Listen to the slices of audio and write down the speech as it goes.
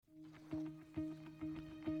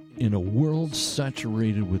In a world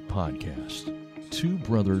saturated with podcasts, Two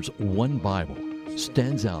Brothers, One Bible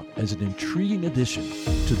stands out as an intriguing addition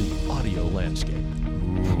to the audio landscape.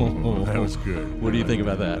 Ooh, that was good. What do you think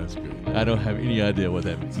about that? That's good. I don't have any idea what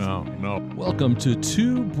that means. No. Welcome to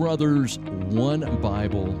Two Brothers, One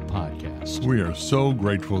Bible podcast. We are so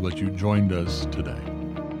grateful that you joined us today.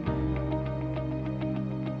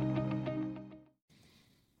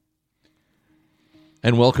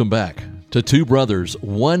 And welcome back to Two Brothers,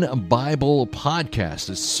 One Bible podcast.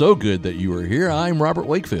 It's so good that you are here. I'm Robert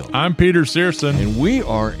Wakefield. I'm Peter Searson. And we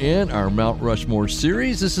are in our Mount Rushmore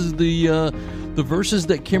series. This is the verses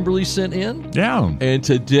that Kimberly sent in. Yeah. And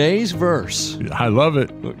today's verse. I love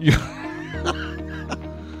it.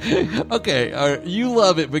 Okay, you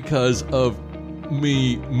love it because of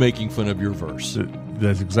me making fun of your verse.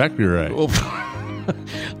 That's exactly right. Well,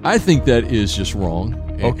 I think that is just wrong.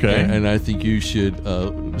 Okay. And I think you should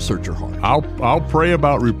search your heart. I'll pray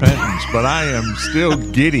about repentance, but I am still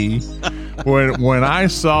giddy. When I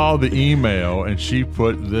saw the email and she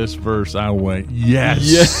put this verse, I went, yes.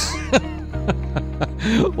 Yes.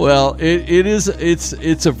 Well,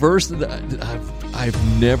 it's a verse that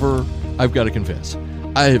I've got to confess,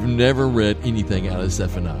 I have never read anything out of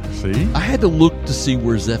Zephaniah. See? I had to look to see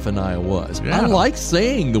where Zephaniah was. Yeah. I like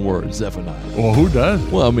saying the word Zephaniah. Well, who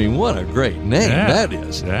doesn't? Well, I mean, what a great name that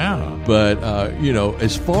is. Yeah. But,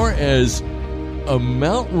 as far as a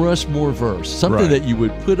Mount Rushmore verse, something Right. that you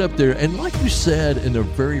would put up there, and like you said in the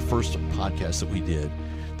very first podcast that we did,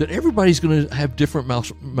 that everybody's going to have different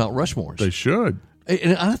Mount Rushmores. They should.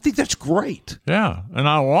 And I think that's great. Yeah. And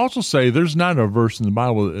I will also say there's not a verse in the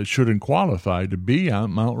Bible that shouldn't qualify to be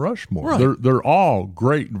on Mount Rushmore. Right. They're all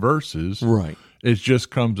great verses. Right. It just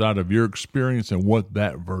comes out of your experience and what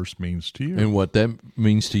that verse means to you. And what that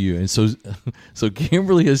means to you. And so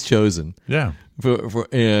Kimberly has chosen. Yeah.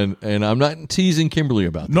 And I'm not teasing Kimberly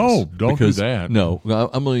about this. No, don't do that. No,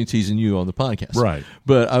 I'm only teasing you on the podcast. Right.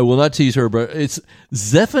 But I will not tease her. But it's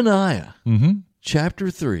Zephaniah, chapter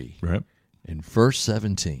 3, Right. and verse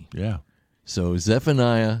 17. Yeah. So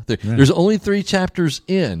Zephaniah, there's only 3 chapters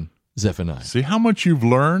in Zephaniah. See how much you've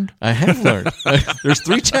learned? I have learned. There's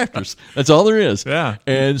 3 chapters. That's all there is. Yeah.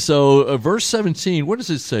 And so verse 17, what does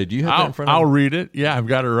it say? Do you have that in front of you? I'll read it. Yeah, I've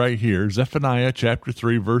got it right here. Zephaniah chapter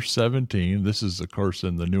 3, verse 17. This is, of course,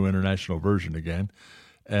 in the New International Version again.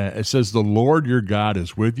 It says, "The Lord your God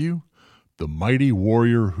is with you, the mighty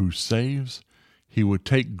warrior who saves. He would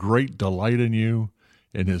take great delight in you.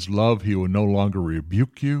 In his love he will no longer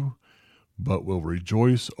rebuke you, but will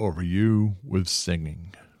rejoice over you with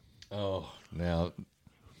singing." Oh, now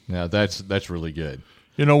that's really good.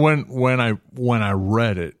 You know, when I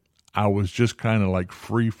read it, I was just kind of like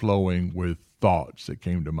free flowing with thoughts that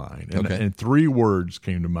came to mind, and 3 words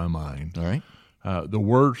came to my mind. All right.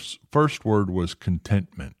 The first word was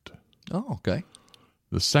contentment. Oh, okay.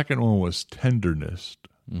 The second one was tenderness,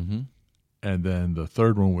 and then the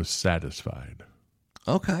third one was satisfied.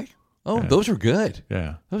 Okay. Oh, Yeah. those are good.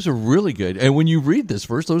 Yeah, Those are really good. And when you read this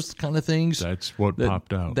verse, those kind of things that's what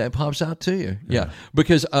popped out. that pops out to you. Yeah.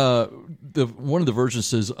 Because one of the versions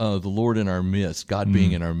says the Lord in our midst, God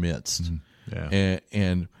being in our midst. Yeah.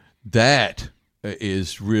 And that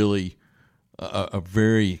is really a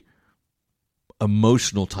very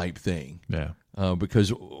emotional type thing. Yeah.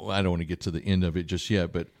 Because I don't want to get to the end of it just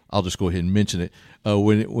yet, but I'll just go ahead and mention it.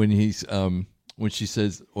 When he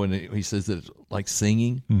says that it's like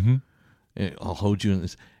singing, and I'll hold you in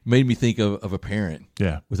this. It made me think of a parent,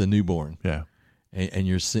 with a newborn, and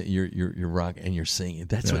you're rock and you're singing.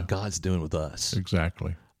 That's what God's doing with us.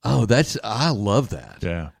 Exactly. Oh, I love that.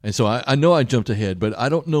 Yeah. And so I know I jumped ahead, but I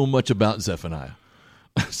don't know much about Zephaniah.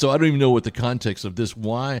 So I don't even know what the context of this.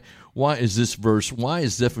 Why is this verse? Why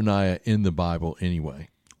is Zephaniah in the Bible anyway?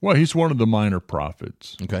 Well, he's one of the minor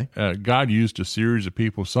prophets. Okay. God used a series of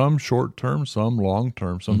people, some short term, some long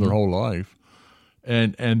term, some their whole life.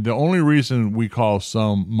 And the only reason we call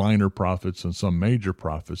some minor prophets and some major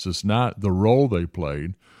prophets is not the role they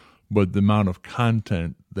played, but the amount of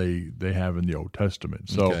content they have in the Old Testament.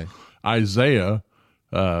 So Isaiah,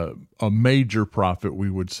 a major prophet,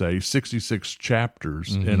 we would say, 66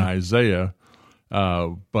 chapters in Isaiah,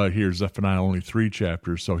 but here's Zephaniah, only 3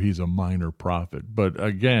 chapters, so he's a minor prophet. But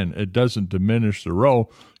again, it doesn't diminish the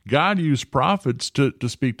role. God used prophets to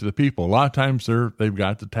speak to the people. A lot of times they've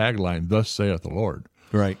got the tagline, "Thus saith the Lord."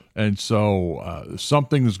 Right. And so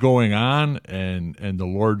something's going on, and the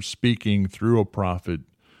Lord's speaking through a prophet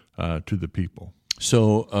to the people.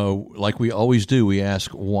 So like we always do, we ask,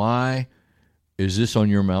 why is this on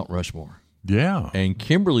your Mount Rushmore? Yeah. And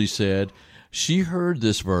Kimberly said she heard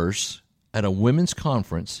this verse at a women's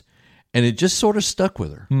conference, and it just sort of stuck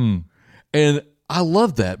with her. And I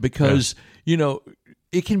love that because,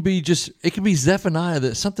 it can be Zephaniah,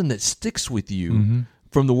 that's something that sticks with you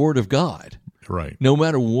from the Word of God. Right. No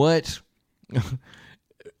matter what,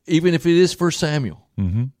 even if it is 1 Samuel.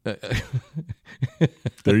 There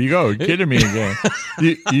you go. You're kidding me again.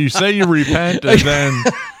 You say you repent and then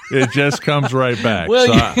it just comes right back. Well,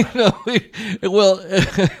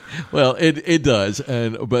 it does,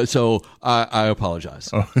 so I apologize.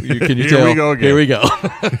 Oh, Can you tell? We go again. Here we go.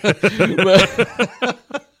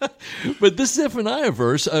 But this Zephaniah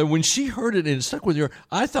verse, when she heard it and it stuck with her,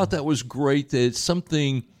 I thought that was great. That it's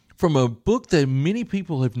something from a book that many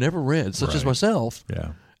people have never read, such as myself.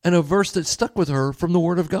 Yeah. And a verse that stuck with her from the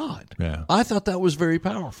Word of God. Yeah. I thought that was very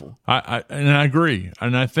powerful. I agree.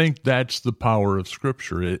 And I think that's the power of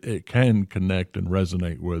Scripture. It can connect and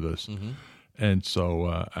resonate with us. And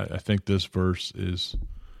so I think this verse is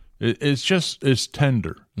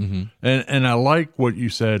tender. And I like what you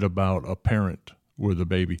said about a parent with a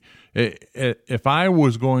baby. If I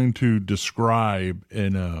was going to describe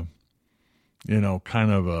in a,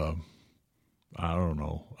 kind of a, I don't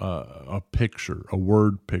know, a picture, a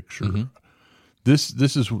word picture. This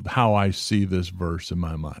is how I see this verse in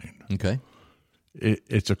my mind. Okay.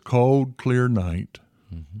 It's a cold, clear night.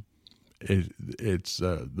 It's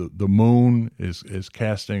the moon is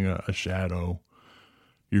casting a shadow.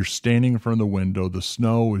 You're standing in front of the window. The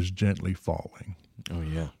snow is gently falling. Oh,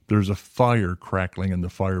 yeah. There's a fire crackling in the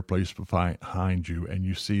fireplace behind you, and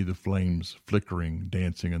you see the flames flickering,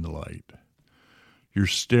 dancing in the light. You're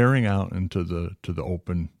staring out into the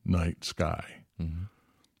open night sky, and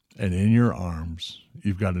in your arms,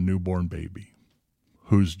 you've got a newborn baby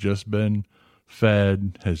who's just been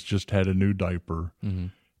fed, has just had a new diaper,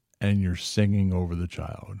 and you're singing over the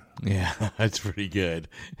child. Yeah, that's pretty good.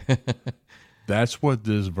 That's what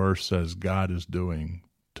this verse says God is doing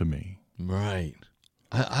to me. Right.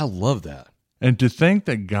 I love that. And to think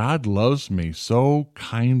that God loves me so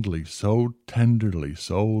kindly, so tenderly,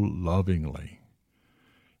 so lovingly.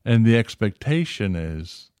 And the expectation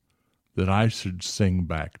is that I should sing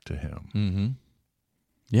back to him.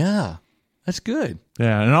 Yeah, that's good.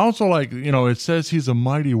 Yeah, and also it says he's a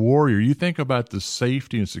mighty warrior. You think about the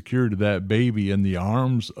safety and security of that baby in the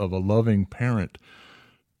arms of a loving parent.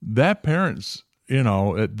 That parent's,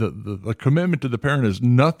 the commitment to the parent is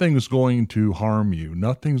nothing's going to harm you.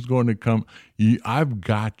 Nothing's going to come. I've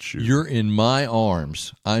got you. You're in my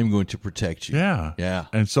arms. I'm going to protect you. Yeah. Yeah.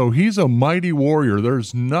 And so he's a mighty warrior.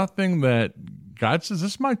 There's nothing that God says,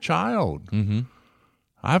 this is my child.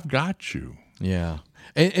 I've got you. Yeah.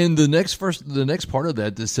 And the next part of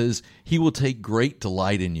that says he will take great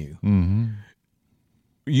delight in you.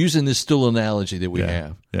 Using this still analogy that we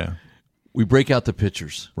have. Yeah. We break out the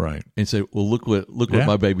pictures, right, and say, "Well, look what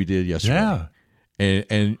my baby did yesterday." Yeah,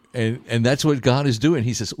 and that's what God is doing.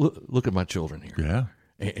 He says, "Look at my children here." Yeah,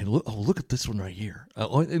 and look at this one right here.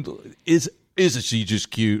 Isn't she just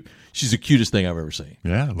cute? She's the cutest thing I've ever seen.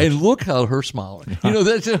 Yeah, and look how her smiling.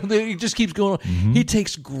 It just keeps going on. He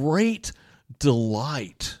takes great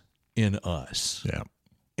delight in us. Yeah.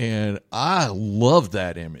 And I love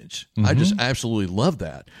that image. I just absolutely love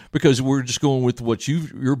that because we're just going with what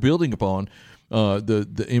you're building upon,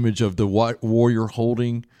 the image of the warrior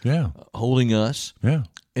holding us,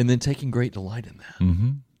 and then taking great delight in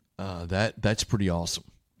that. That's pretty awesome.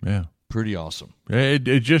 Yeah, pretty awesome. It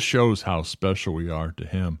just shows how special we are to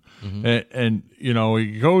him, and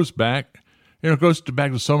it goes back. It goes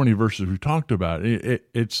back to so many verses we talked about.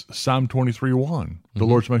 It's Psalm 23:1. The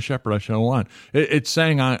Lord's my shepherd, I shall want. It's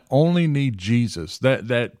saying I only need Jesus.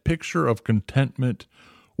 That picture of contentment.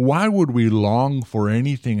 Why would we long for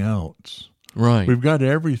anything else? Right. We've got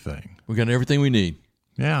everything. We've got everything we need.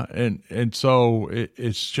 Yeah, and so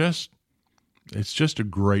it's just a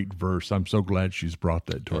great verse. I'm so glad she's brought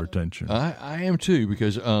that to our attention. I am too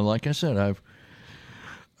because, like I said, I've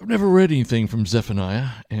never read anything from Zephaniah,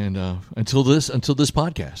 and until this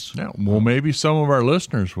podcast. Yeah, well, maybe some of our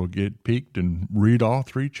listeners will get piqued and read all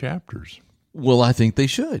 3 chapters. Well, I think they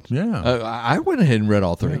should. Yeah, I went ahead and read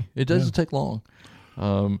all 3. Yeah. It doesn't take long.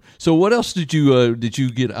 So, what else did you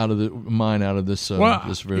get out of this?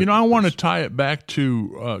 This verse? I want to tie it back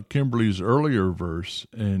to Kimberly's earlier verse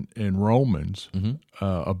in Romans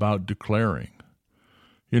about declaring.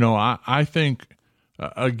 I think.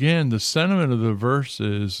 Again, the sentiment of the verse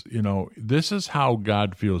is, this is how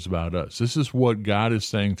God feels about us. This is what God is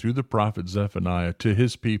saying through the prophet Zephaniah to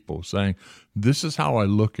his people, saying, this is how I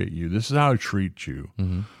look at you. This is how I treat you.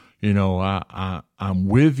 I'm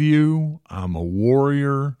with you. I'm a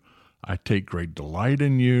warrior. I take great delight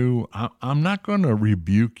in you. I'm not going to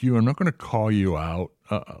rebuke you. I'm not going to call you out.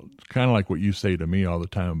 kind of like what you say to me all the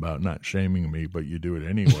time about not shaming me, but you do it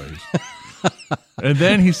anyways. And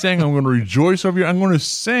then he's saying, I'm going to rejoice over you. I'm going to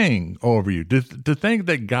sing over you. To think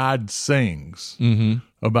that God sings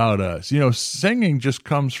about us. Singing just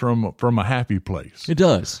comes from a happy place. It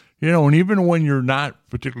does. And even when you're not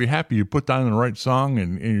particularly happy, you put down the right song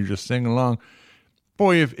and you're just singing along.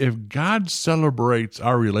 Boy, if God celebrates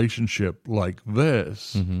our relationship like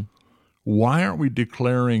this, why aren't we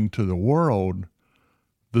declaring to the world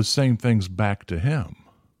the same things back to him?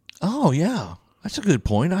 Oh, yeah. That's a good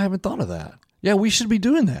point. I haven't thought of that. Yeah, we should be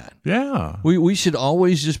doing that. Yeah. We should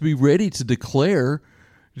always just be ready to declare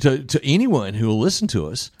to anyone who will listen to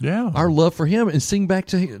us our love for him and sing back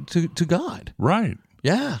to God. Right.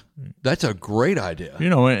 Yeah, that's a great idea.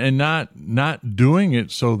 And not doing it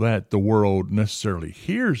so that the world necessarily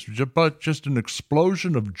hears, but just an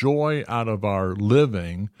explosion of joy out of our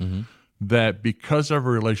living that because of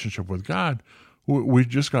our relationship with God, we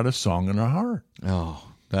just got a song in our heart. Oh,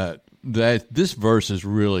 that this verse has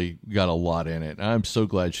really got a lot in it. I'm so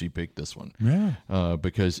glad she picked this one. Yeah.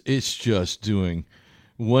 Because it's just doing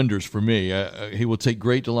wonders for me. He will take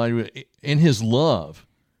great delight in his love.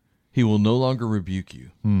 He will no longer rebuke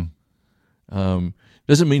you.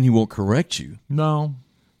 Doesn't mean he won't correct you. No.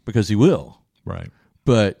 Because he will. Right.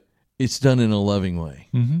 But it's done in a loving way.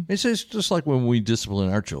 It's just like when we discipline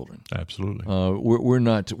our children. Absolutely. We're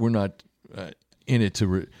not in it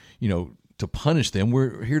to to punish them.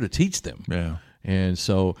 We're here to teach them. Yeah. And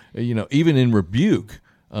so even in rebuke,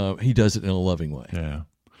 he does it in a loving way.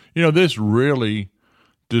 Yeah. This really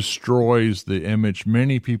destroys the image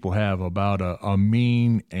many people have about a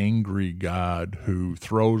mean, angry God who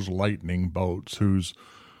throws lightning bolts, who's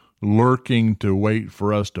lurking to wait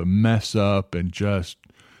for us to mess up and just,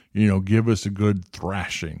 give us a good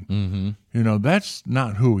thrashing. That's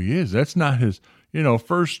not who he is. That's not his,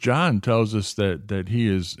 1 John tells us that he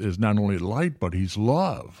is not only light, but he's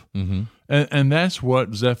love. And that's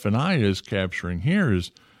what Zephaniah is capturing here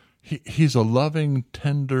is he's a loving,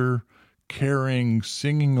 tender, caring,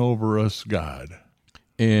 singing over us God.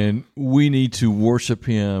 And we need to worship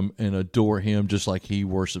him and adore him just like he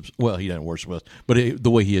worships. Well, he doesn't worship us, but the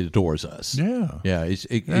way he adores us. Yeah. Yeah,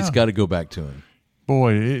 it's got to go back to him.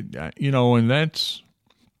 Boy, and that's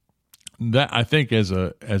that. I think as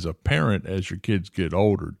a parent, as your kids get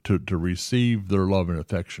older, to receive their love and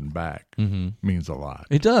affection back means a lot.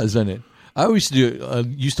 It does, doesn't it? I always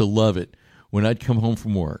used to love it when I'd come home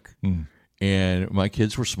from work and my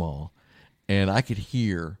kids were small. And I could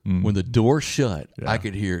hear, when the door shut, I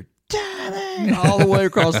could hear, Daddy, all the way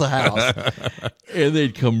across the house. And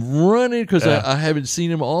they'd come running, because I haven't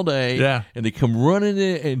seen them all day. Yeah. And they'd come running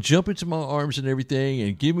in and jump into my arms and everything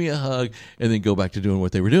and give me a hug and then go back to doing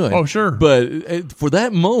what they were doing. Oh, sure. But for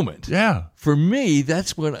that moment, for me,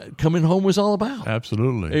 that's what coming home was all about.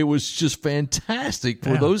 Absolutely. It was just fantastic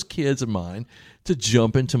for those kids of mine to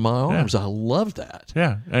jump into my arms. I love that.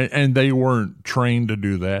 Yeah, and they weren't trained to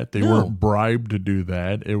do that. They weren't bribed to do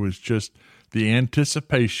that. It was just the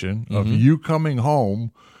anticipation of you coming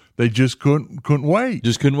home. They just couldn't wait.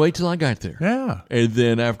 Just couldn't wait till I got there. Yeah. And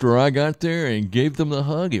then after I got there and gave them the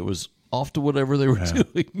hug, it was off to whatever they were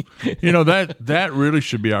doing. That really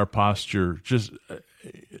should be our posture just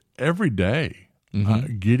every day.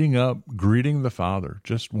 Getting up, greeting the Father,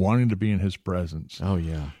 just wanting to be in his presence. Oh,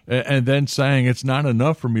 yeah. And then saying it's not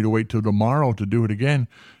enough for me to wait till tomorrow to do it again.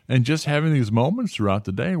 And just having these moments throughout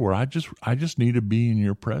the day where I just need to be in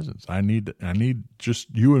your presence. I need just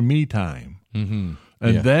you and me time. And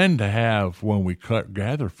then to have, when we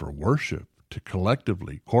gather for worship, to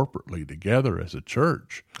collectively, corporately, together as a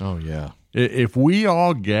church. Oh, yeah. If we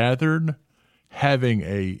all gathered having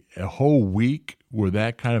a whole week with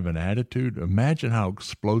that kind of an attitude, imagine how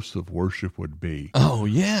explosive worship would be. Oh,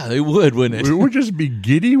 yeah, it would, wouldn't it? We would just be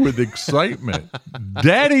giddy with excitement.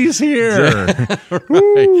 Daddy's here.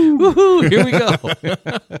 Woo-hoo, here we go.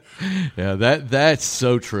 Yeah, that's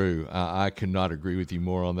so true. I cannot agree with you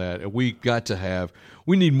more on that. We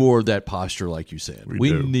need more of that posture, like you said.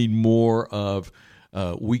 We need more of,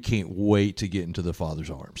 we can't wait to get into the Father's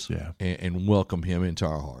arms and welcome him into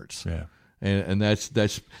our hearts. Yeah. And that's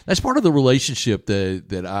part of the relationship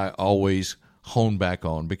that I always hone back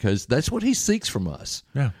on, because that's what he seeks from us.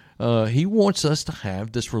 Yeah. He wants us to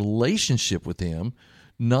have this relationship with him,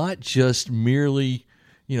 not just merely,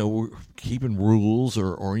 we're keeping rules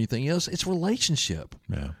or anything else. It's relationship.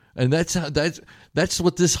 Yeah. And that's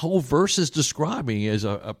what this whole verse is describing, as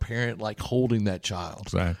a parent like holding that child.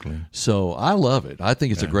 Exactly. So I love it. I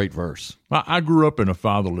think it's a great verse. I grew up in a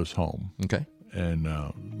fatherless home. Okay. And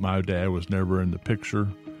my dad was never in the picture.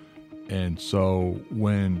 And so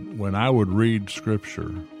when I would read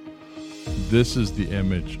Scripture, this is the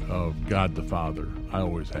image of God the Father I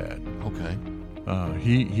always had. Okay.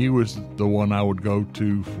 He was the one I would go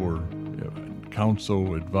to for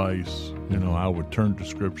counsel, advice. I would turn to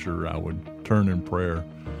Scripture. I would turn in prayer.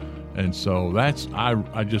 And so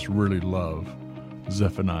I just really love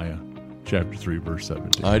Zephaniah chapter 3, verse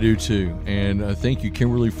 17. I do too. And thank you,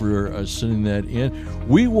 Kimberly, for sending that in.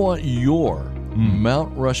 We want your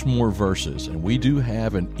Mount Rushmore verses, and we do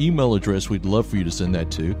have an email address we'd love for you to send that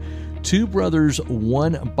to.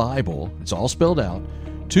 2brothers1bible, it's all spelled out,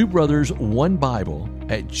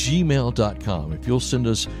 2brothers1bible@gmail.com. If you'll send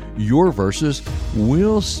us your verses,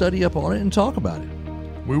 we'll study up on it and talk about it.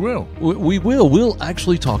 We will. We will. We'll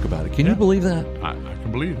actually talk about it. Can you believe that? I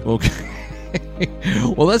can believe it. Okay.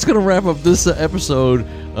 Well, that's going to wrap up this episode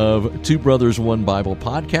of Two Brothers, One Bible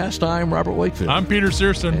podcast. I'm Robert Wakefield. I'm Peter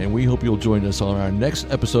Searson. And we hope you'll join us on our next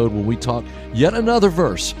episode when we talk yet another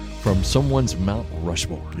verse from someone's Mount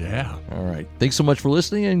Rushmore. Yeah. All right. Thanks so much for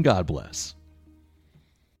listening, and God bless.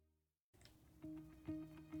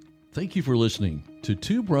 Thank you for listening to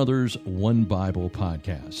Two Brothers, One Bible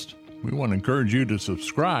podcast. We want to encourage you to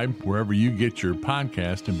subscribe wherever you get your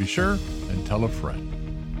podcast, and be sure and tell a friend.